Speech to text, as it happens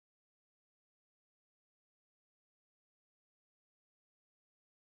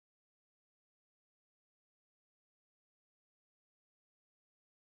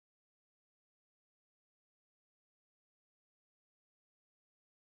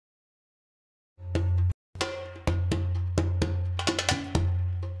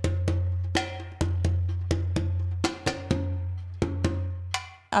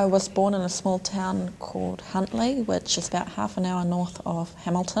I was born in a small town called Huntly, which is about half an hour north of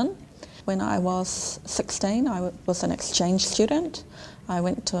Hamilton. When I was 16, I was an exchange student. I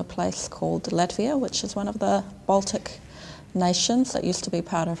went to a place called Latvia, which is one of the Baltic nations that used to be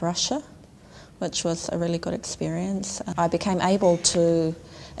part of Russia, which was a really good experience. I became able to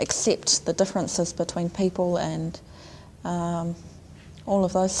accept the differences between people and all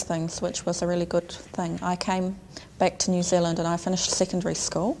of those things, which was a really good thing. I came back to New Zealand and I finished secondary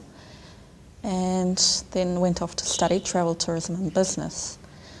school and then went off to study travel, tourism and business.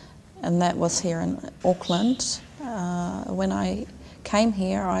 And that was here in Auckland. When I came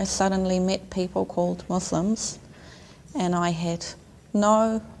here, I suddenly met people called Muslims and I had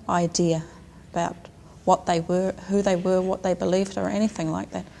no idea about what they were, who they were, what they believed or anything like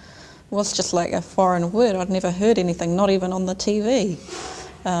that. It was just like a foreign word. I'd never heard anything, not even on the TV.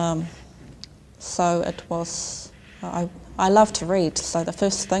 So it was, I love to read, so the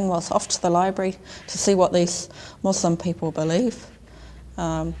first thing was off to the library to see what these Muslim people believe.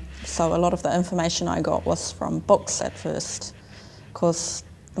 So a lot of the information I got was from books at first, because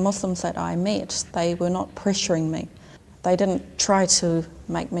the Muslims that I met, they were not pressuring me. They didn't try to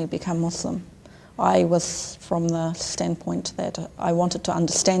make me become Muslim. I was from the standpoint that I wanted to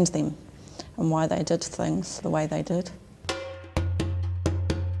understand them and why they did things the way they did.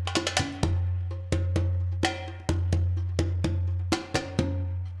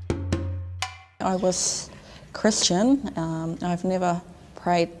 I was Christian. I've never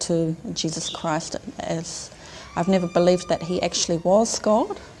prayed to Jesus Christ as I've never believed that he actually was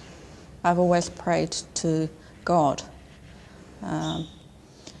God. I've always prayed to God.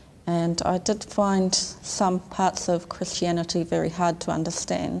 And I did find some parts of Christianity very hard to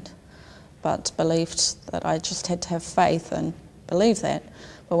understand, but believed that I just had to have faith and believe that.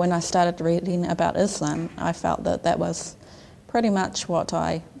 But when I started reading about Islam, I felt that that was pretty much what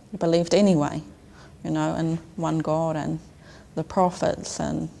I believed anyway, you know, in one God and the prophets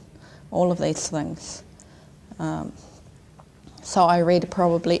and all of these things. So I read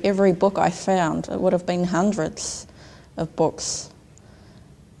probably every book I found. It would have been hundreds of books.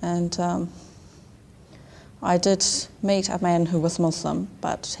 And I did meet a man who was Muslim,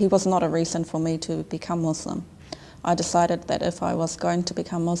 but he was not a reason for me to become Muslim. I decided that if I was going to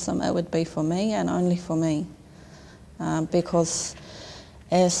become Muslim, it would be for me and only for me. Because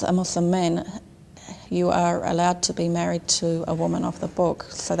as a Muslim man, you are allowed to be married to a woman of the book,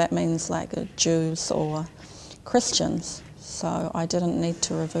 so that means like Jews or Christians. So I didn't need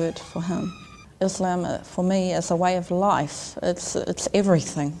to revert for him. Islam for me is a way of life. It's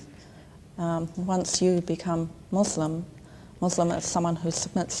everything. Once you become Muslim is someone who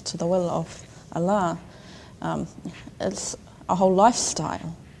submits to the will of Allah. It's a whole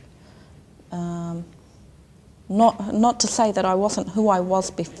lifestyle. Not to say that I wasn't who I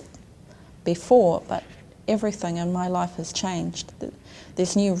was before, but everything in my life has changed.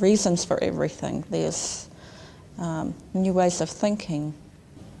 There's new reasons for everything. There's new ways of thinking.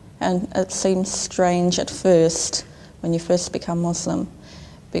 And it seems strange at first when you first become Muslim,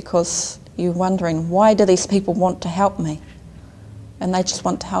 because you're wondering, why do these people want to help me? And they just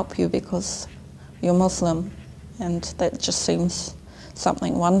want to help you because you're Muslim, and that just seems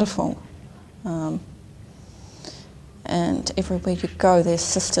something wonderful. And everywhere you go, there's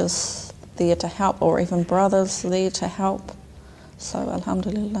sisters there to help, or even brothers there to help. So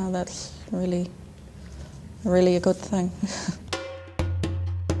alhamdulillah, that's really a good thing.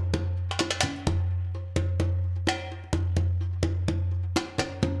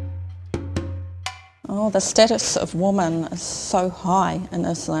 Oh, the status of woman is so high in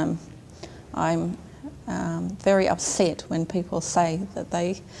Islam. I'm very upset when people say that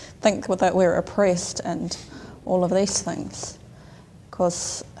they think that we're oppressed and all of these things,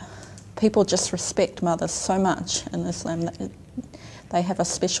 because people just respect mothers so much in Islam. They have a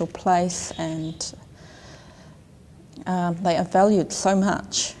special place and they are valued so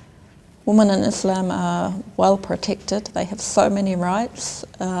much. Women in Islam are well protected. They have so many rights,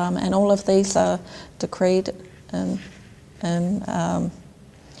 and all of these are decreed in the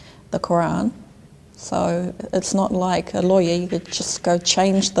Quran. So it's not like a lawyer, you could just go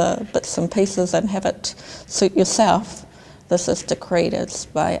change the bits and pieces and have it suit yourself. This is decreed, it's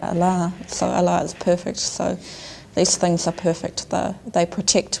by Allah, so Allah is perfect, so these things are perfect. They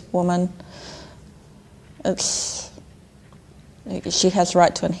protect women. She has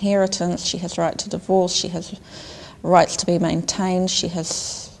right to inheritance, she has right to divorce, she has rights to be maintained, she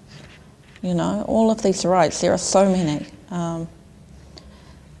has, you know, all of these rights. There are so many.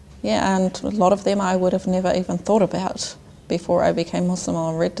 Yeah, and a lot of them I would have never even thought about before I became Muslim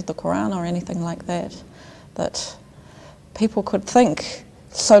or read the Quran or anything like that. That people could think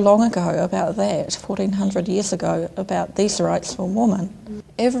so long ago about that, 1400 years ago, about these rights for women.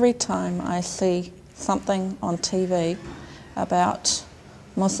 Every time I see something on TV about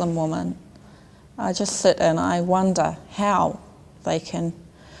Muslim women, I just sit and I wonder how they can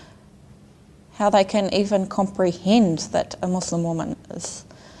even comprehend that a Muslim woman is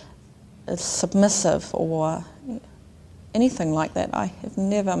submissive or anything like that. I have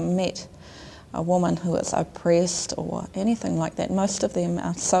never met a woman who is oppressed or anything like that. Most of them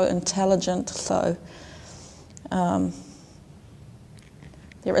are so intelligent, so there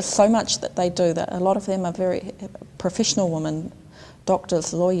is so much that they do that a lot of them are very professional women,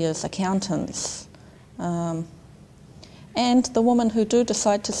 doctors, lawyers, accountants. And the women who do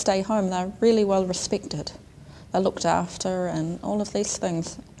decide to stay home, they're really well respected. They're looked after and all of these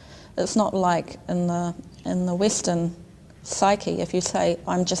things. It's not like in the Western psyche, if you say,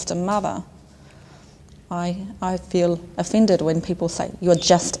 I'm just a mother, I feel offended when people say, you're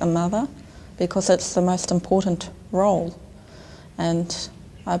just a mother, because it's the most important role. And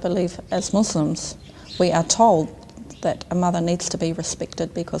I believe as Muslims, we are told that a mother needs to be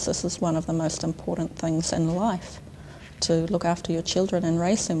respected because this is one of the most important things in life, to look after your children and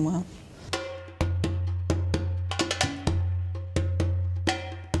raise them well.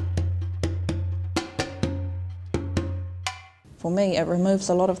 For me, it removes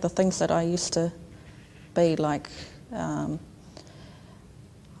a lot of the things that I used to be like. I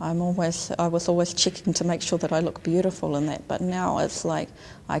was always checking to make sure that I look beautiful and that, but now it's like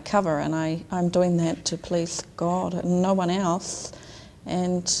I cover and I'm doing that to please God and no one else,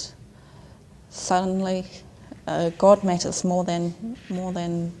 and suddenly God matters more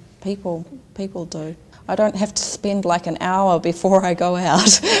than people do. I don't have to spend like an hour before I go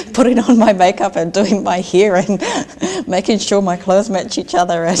out putting on my makeup and doing my hair and making sure my clothes match each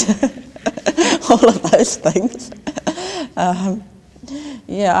other and all of those things.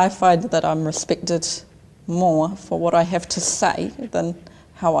 Yeah, I find that I'm respected more for what I have to say than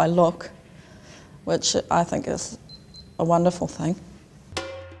how I look, which I think is a wonderful thing.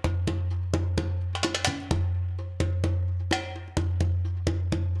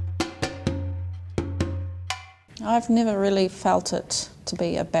 I've never really felt it to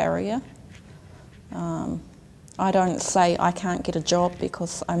be a barrier. I don't say I can't get a job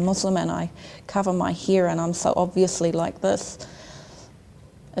because I'm Muslim and I cover my hair and I'm so obviously like this.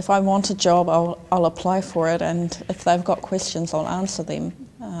 If I want a job, I'll apply for it, and if they've got questions, I'll answer them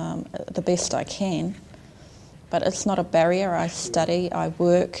the best I can. But it's not a barrier. I study, I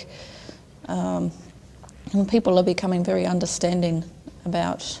work, and people are becoming very understanding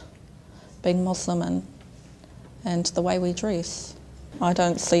about being Muslim and the way we dress. I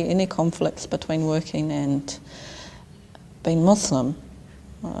don't see any conflicts between working and being Muslim.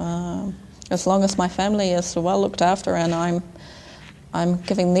 As long as my family is well looked after and I'm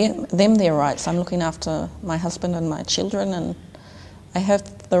giving them their rights. I'm looking after my husband and my children, and I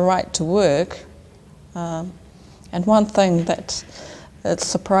have the right to work. And one thing that it's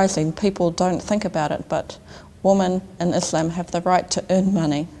surprising, people don't think about it, but women in Islam have the right to earn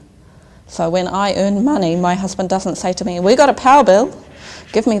money. So when I earn money, my husband doesn't say to me, we got a power bill,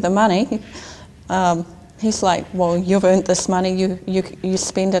 give me the money. He's like, well, you've earned this money, you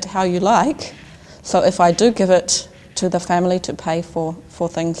spend it how you like. So if I do give it to the family to pay for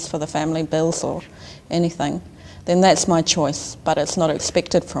things for the family, bills or anything, then that's my choice, but it's not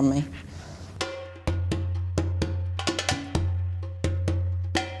expected from me.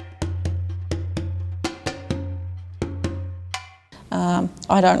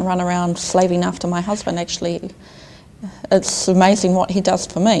 I don't run around slaving after my husband. Actually, it's amazing what he does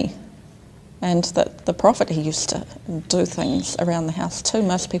for me. And that the Prophet, he used to do things around the house too.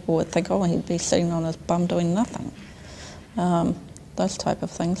 Most people would think, oh, he'd be sitting on his bum doing nothing. Those type of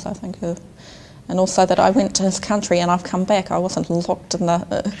things, I think. And also that I went to his country and I've come back. I wasn't locked in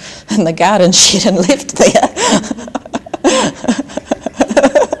the garden shed and left there.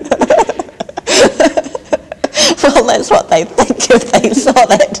 Well, that's what they think if they saw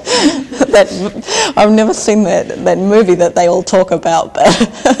that. I've never seen that movie that they all talk about,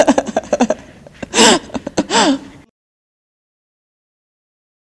 but